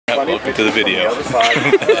Welcome to the video.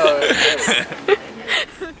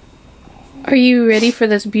 Are you ready for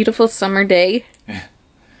this beautiful summer day?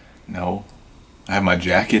 No. I have my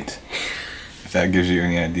jacket. If that gives you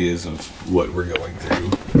any ideas of what we're going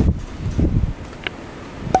through.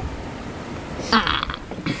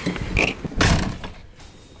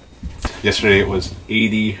 Yesterday it was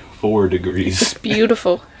 84 degrees. It's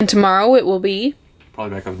beautiful. And tomorrow it will be?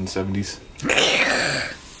 Probably back up in the 70s.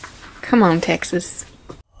 Come on, Texas.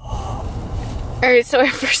 Alright, so our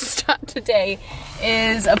first stop today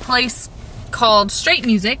is a place called Straight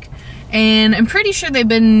Music. And I'm pretty sure they've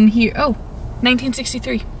been here,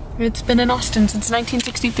 1963. It's been in Austin since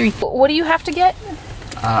 1963. What do you have to get?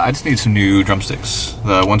 I just need some new drumsticks.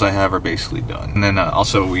 The ones I have are basically done. And then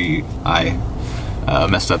also I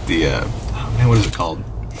messed up the, man, what is it called?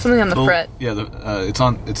 Something on the fret. Yeah,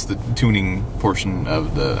 it's the tuning portion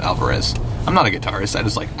of the Alvarez. I'm not a guitarist,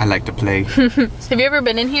 I like to play. Have you ever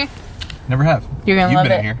been in here? Never have. You're gonna love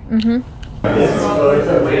it. You've been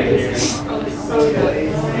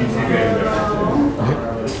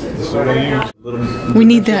in here. We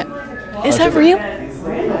need that. Is that real?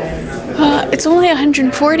 It's only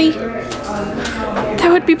 140. That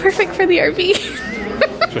would be perfect for the RV.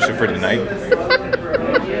 Especially for tonight.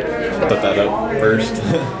 Put that up first.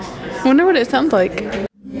 I wonder what it sounds like.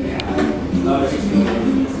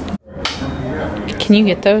 Can you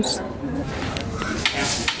get those?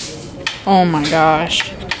 Oh my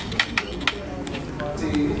gosh.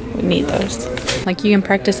 We need those. Like you can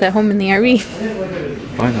practice at home in the RV.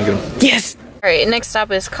 Fine, I'll get them. Yes! Alright, next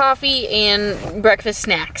stop is coffee and breakfast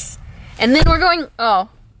snacks. And then we're going,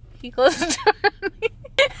 he closed the door on me.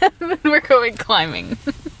 And then we're going climbing.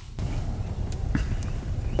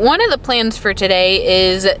 One of the plans for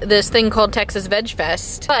today is this thing called Texas Veg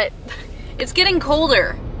Fest, but it's getting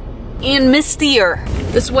colder and mistier.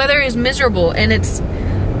 This weather is miserable, and it's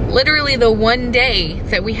literally the one day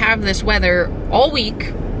that we have this weather all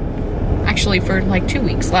week. Actually, for like 2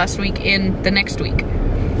 weeks, last week and the next week.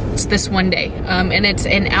 It's this one day, and it's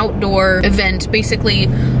an outdoor event. Basically,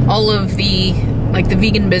 all of the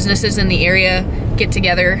vegan businesses in the area get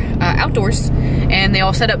together outdoors, and they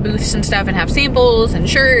all set up booths and stuff and have samples and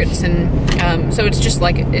shirts, and so it's just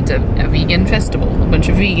like it's a vegan festival. A bunch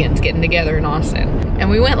of vegans getting together in Austin, and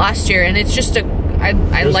we went last year, and it's just it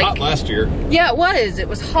was hot last year. Yeah, it was. It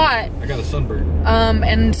was hot. I got a sunburn.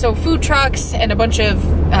 And so food trucks and a bunch of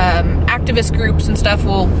activist groups and stuff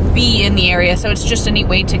will be in the area. So it's just a neat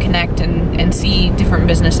way to connect and see different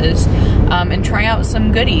businesses and try out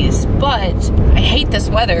some goodies. But I hate this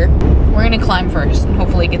weather. We're gonna climb first and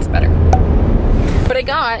hopefully it gets better. But I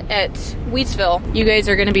got at Wheatsville, you guys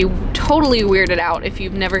are gonna be totally weirded out if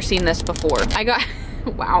you've never seen this before. I got,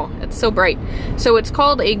 wow, it's so bright. So it's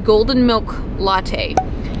called a golden milk latte.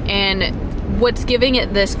 And what's giving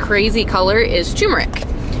it this crazy color is turmeric.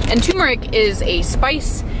 And turmeric is a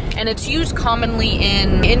spice, and it's used commonly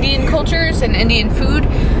in Indian cultures and Indian food.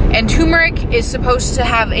 And turmeric is supposed to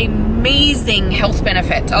have amazing health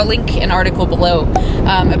benefits. I'll link an article below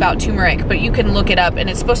about turmeric, but you can look it up, and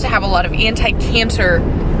it's supposed to have a lot of anti-cancer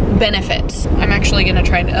benefits. I'm actually gonna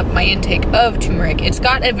try to up my intake of turmeric. It's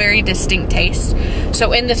got a very distinct taste.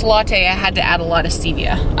 So in this latte, I had to add a lot of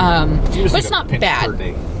stevia. But it's not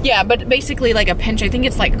bad. Yeah, but basically like a pinch, I think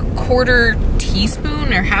it's like 1/4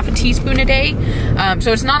 teaspoon or 1/2 teaspoon a day.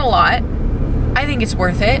 So it's not a lot. I think it's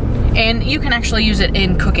worth it. And you can actually use it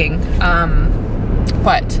in cooking.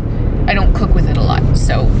 But I don't cook with it a lot,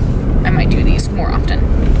 so I might do these more often.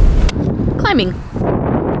 Climbing.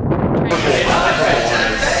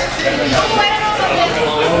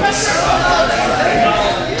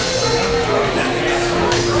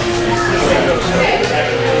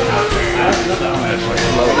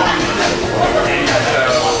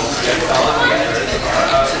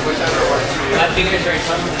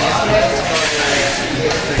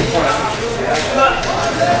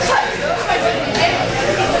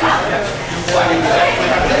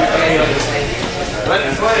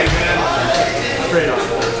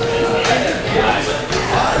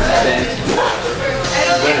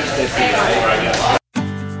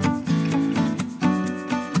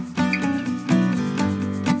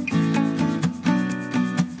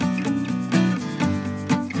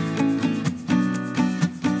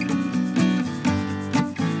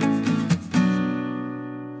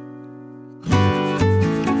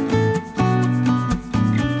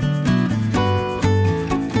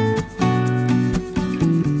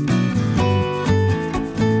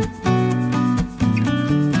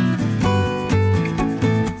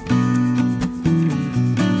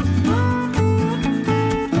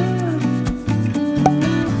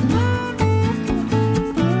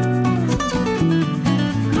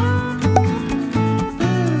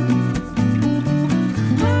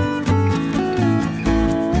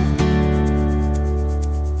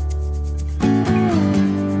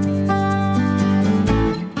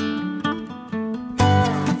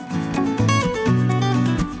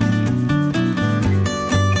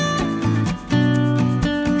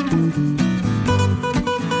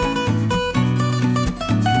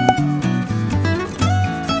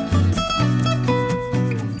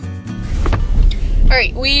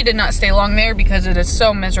 Alright, we did not stay long there because it is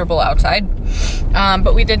so miserable outside.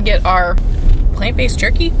 But we did get our plant-based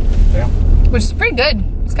jerky, Yeah. which is pretty good.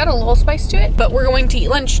 It's got a little spice to it. But we're going to eat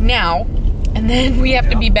lunch now, and then we have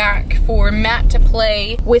to be back for Matt to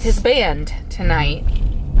play with his band tonight.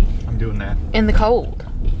 I'm doing that. In the cold.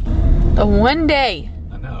 The one day.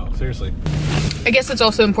 I know, seriously. I guess it's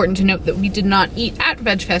also important to note that we did not eat at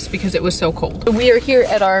VegFest because it was so cold. We are here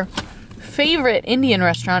at our favorite Indian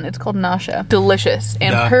restaurant. It's called Nasha. Delicious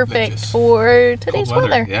and perfect for today's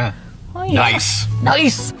weather. Yeah. Oh, yeah. Nice.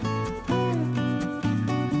 Nice.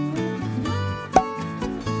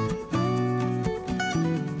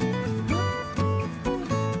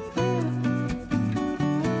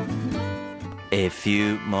 A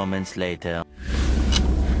few moments later.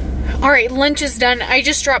 Alright, lunch is done. I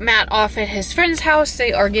just dropped Matt off at his friend's house.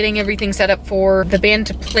 They are getting everything set up for the band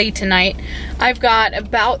to play tonight. I've got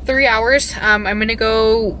about 3 hours. I'm gonna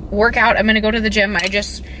go work out. I'm gonna go to the gym. I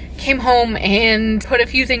just came home and put a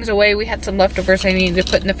few things away. We had some leftovers I needed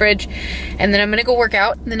to put in the fridge. And then I'm gonna go work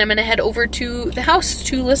out. And then I'm gonna head over to the house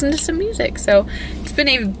to listen to some music. So it's been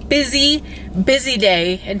a busy, busy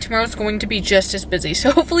day. And tomorrow's going to be just as busy. So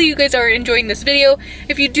hopefully you guys are enjoying this video.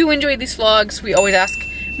 If you do enjoy these vlogs, we always ask,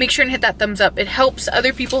 make sure and hit that thumbs up. It helps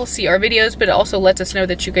other people see our videos, but it also lets us know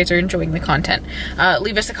that you guys are enjoying the content.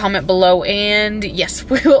 Leave us a comment below, and yes,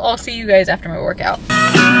 we will all see you guys after my workout.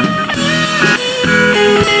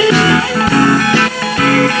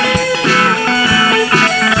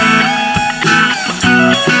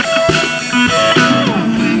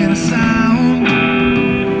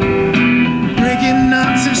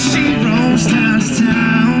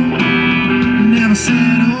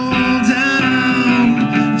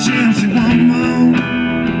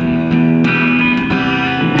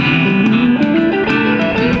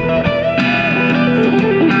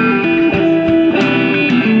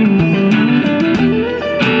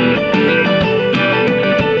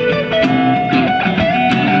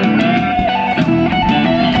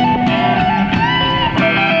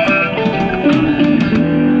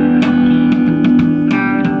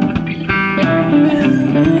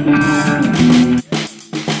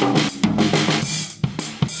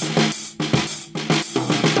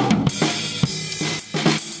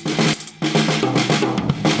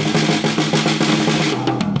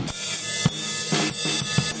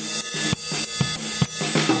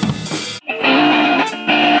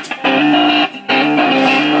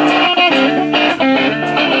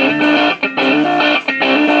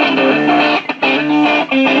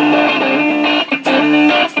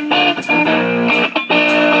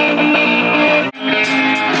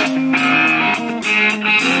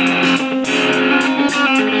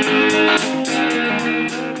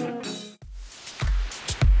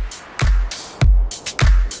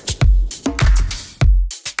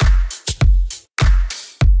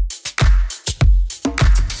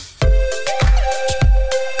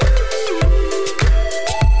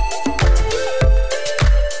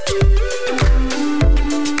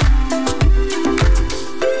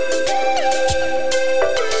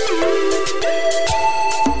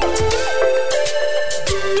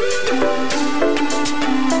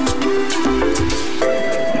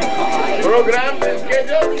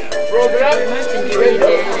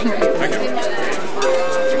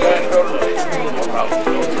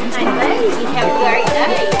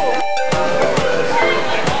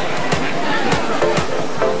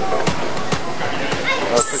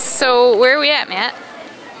 So where are we at, Matt?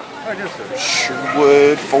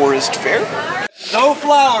 Sherwood Forest Fair. No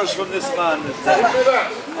flowers from this man this day.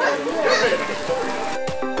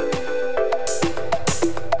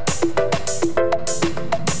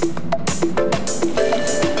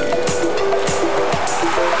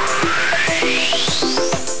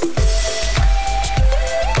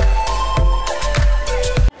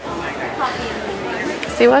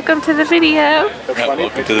 Say welcome to the video.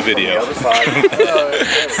 Welcome to the video.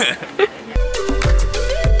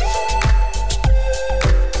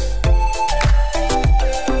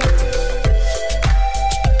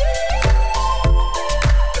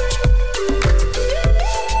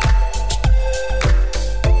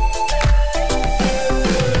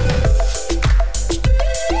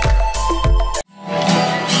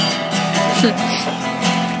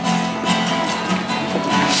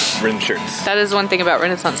 Shirts. That is one thing about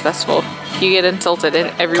Renaissance Festival. You get insulted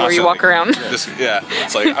everywhere you walk around. Yeah,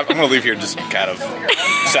 it's like I'm gonna leave here just kind of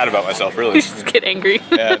sad about myself, really. You just get angry.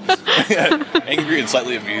 And, angry and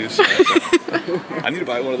slightly amused. So I need to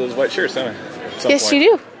buy one of those white shirts, don't I? Yes, point.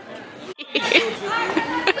 You do.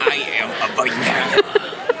 I am a biker.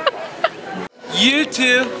 You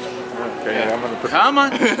too. Okay, yeah, I'm gonna Come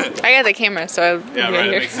on. I got the camera, so Yeah, I'll right, be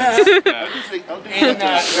it here. makes sense. Yeah. And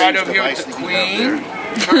right over here with the queen.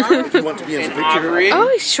 If you want to be in the picture. RVing.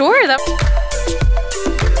 Oh, sure. That.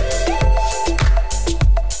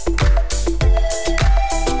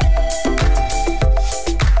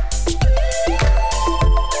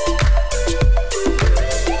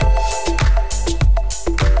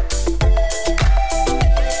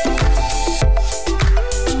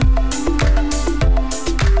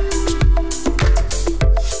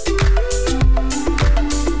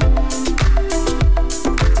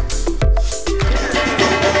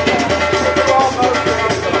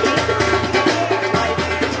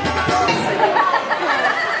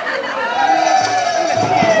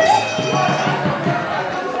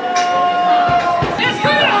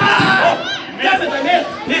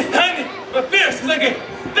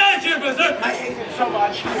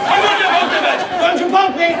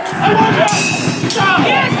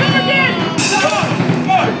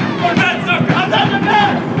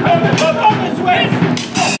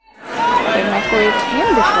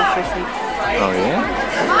 Oh yeah?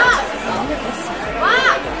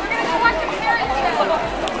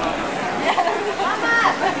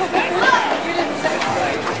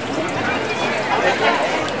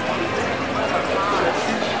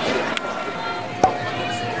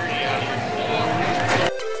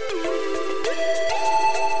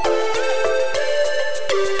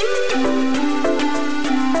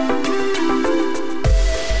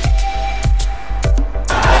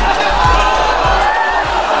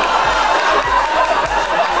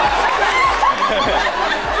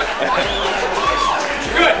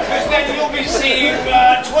 Good, because then you'll receive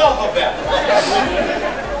 12 of them.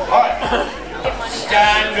 All right.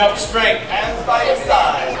 Stand up straight. Hands by your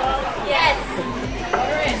side. Yes.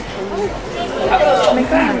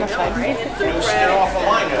 You stand off the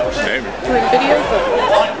line now. Okay. Doing video?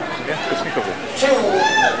 Yeah, let's sneak over. 2,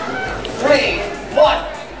 3. 1,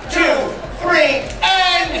 2, 3,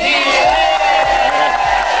 and here.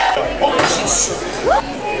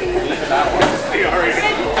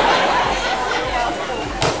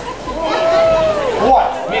 What?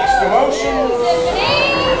 Mixed emotions?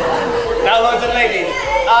 Now, lords and ladies,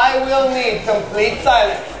 I will need complete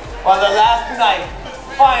silence while the last knife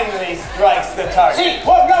finally strikes the target. See?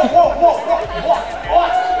 Whoa, no, whoa. What?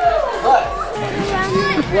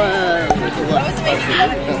 I was making fun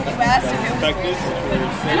of you. You asked if it was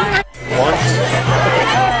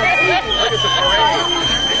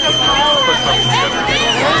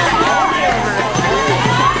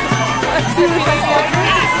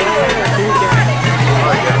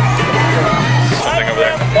Something over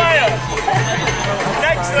there.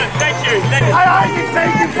 Excellent, thank you. I can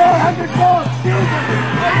take you 400 more.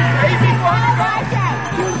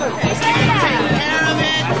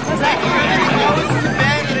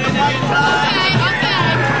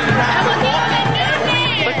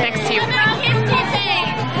 Look next to you. God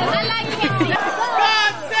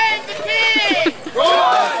save the king!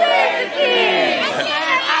 God save the king!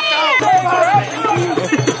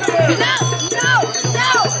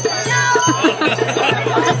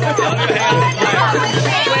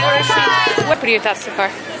 What are your thoughts so far?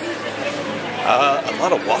 A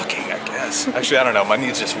lot of walking, I guess. Actually, I don't know. My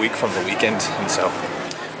knee's just weak from the weekend, and so.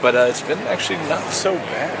 But it's been actually not so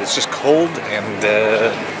bad. It's just cold, and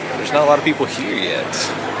there's not a lot of people here yet.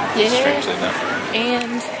 Strangely enough.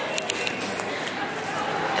 And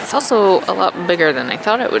it's also a lot bigger than I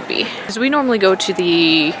thought it would be. Because we normally go to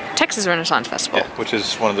the Texas Renaissance Festival. Yeah, which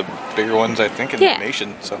is one of the bigger ones, I think, in Yeah. the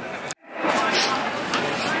nation. So.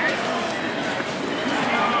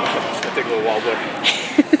 I'll take a little wall book.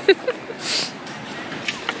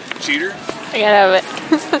 Cheater. I gotta have it.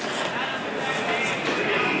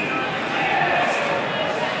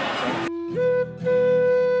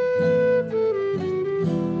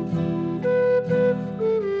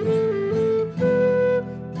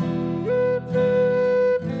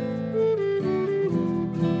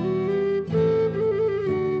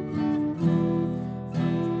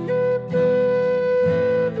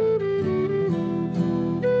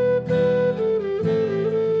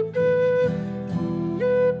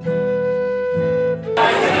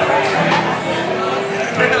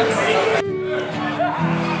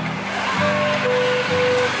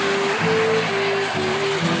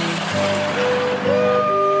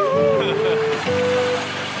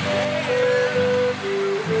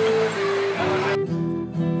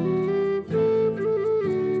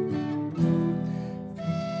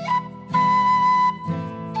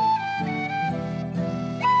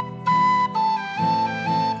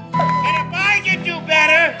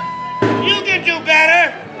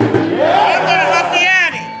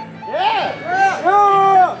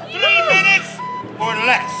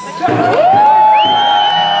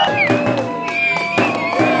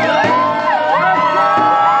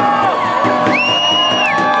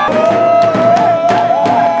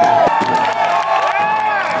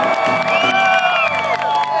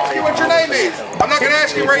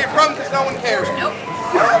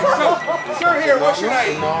 What's your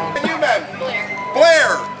name? And you, ma'am?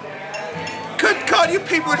 Blair. Good God, you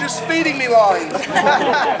people are just feeding me lines.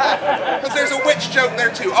 Because there's a witch joke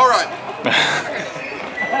there too. All right.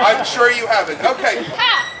 I'm sure you haven't. Okay.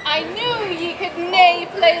 Ha! I knew you could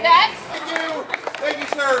play that. Thank you,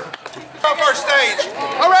 sir. Off our stage.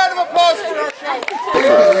 A round of applause for our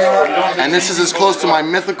show. And this is as close to my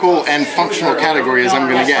mythical and functional category as I'm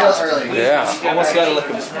going to get. Yeah. Almost got to look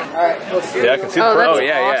at this. Yeah, I can see the pro. That's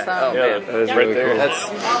Yeah. awesome. Oh, yeah, that is right there. That's,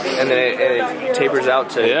 and then it tapers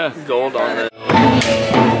out to gold on the...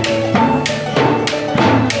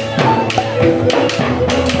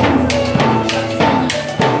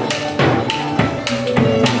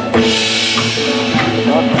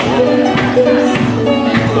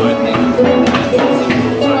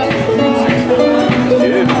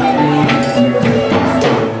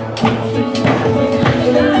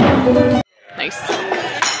 Nice.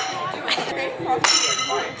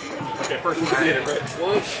 Okay, first one did it, right?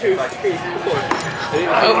 1, 2, 3, 4.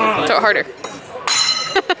 Oh, throw it harder.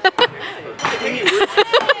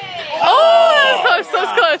 Oh, that was close. That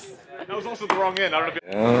was close. That was also the wrong end. I don't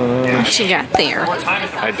know if What you got there?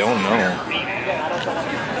 I don't know.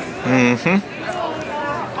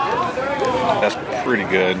 That's pretty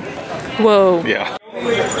good. Whoa. Yeah.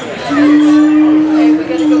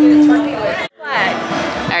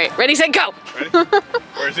 Alright, ready, set, go! Ready?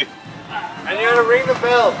 Where is he? And you gotta ring the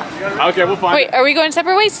bell. Okay, we'll find Wait, are we going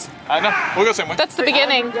separate ways? No, we'll go same way. That's the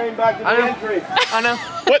beginning. Going back to the entry. I know.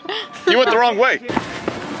 What? You went the wrong way.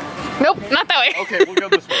 Nope, not that way. Okay, we'll go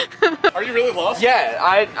this way. Are you really lost? Yeah,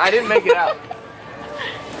 I didn't make it out.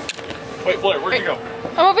 Wait, Blair, where'd you go?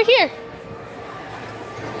 I'm over here.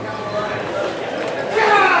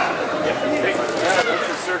 That's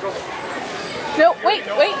the circle. No, wait.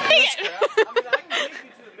 Dang it. I mean, I can take you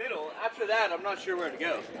to the middle. After that, I'm not sure where to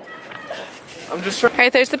go. I'm just trying.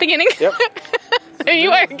 Alright, there's the beginning. Yep. There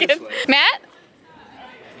you are, good. Matt?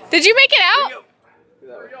 Did you make it out?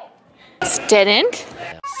 It's dead end.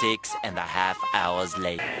 6.5 hours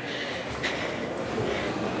later.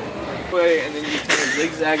 Way, and then you kind of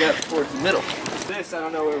zigzag up towards the middle. This, I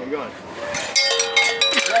don't know where we're going.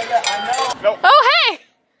 Oh, hey!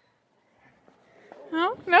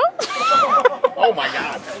 No? No? Oh my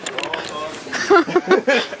God.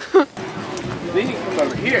 Then you come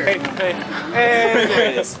over here. Hey, there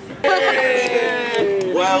it is.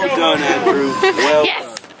 Hey. Well done, Andrew. Well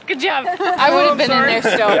Yes! Good job. I would have been in there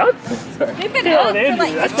still. We've been out for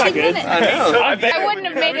like 15 minutes. I know. I wouldn't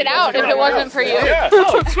have made it out if it wasn't for you. Yeah.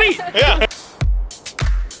 Oh, sweet. Yeah.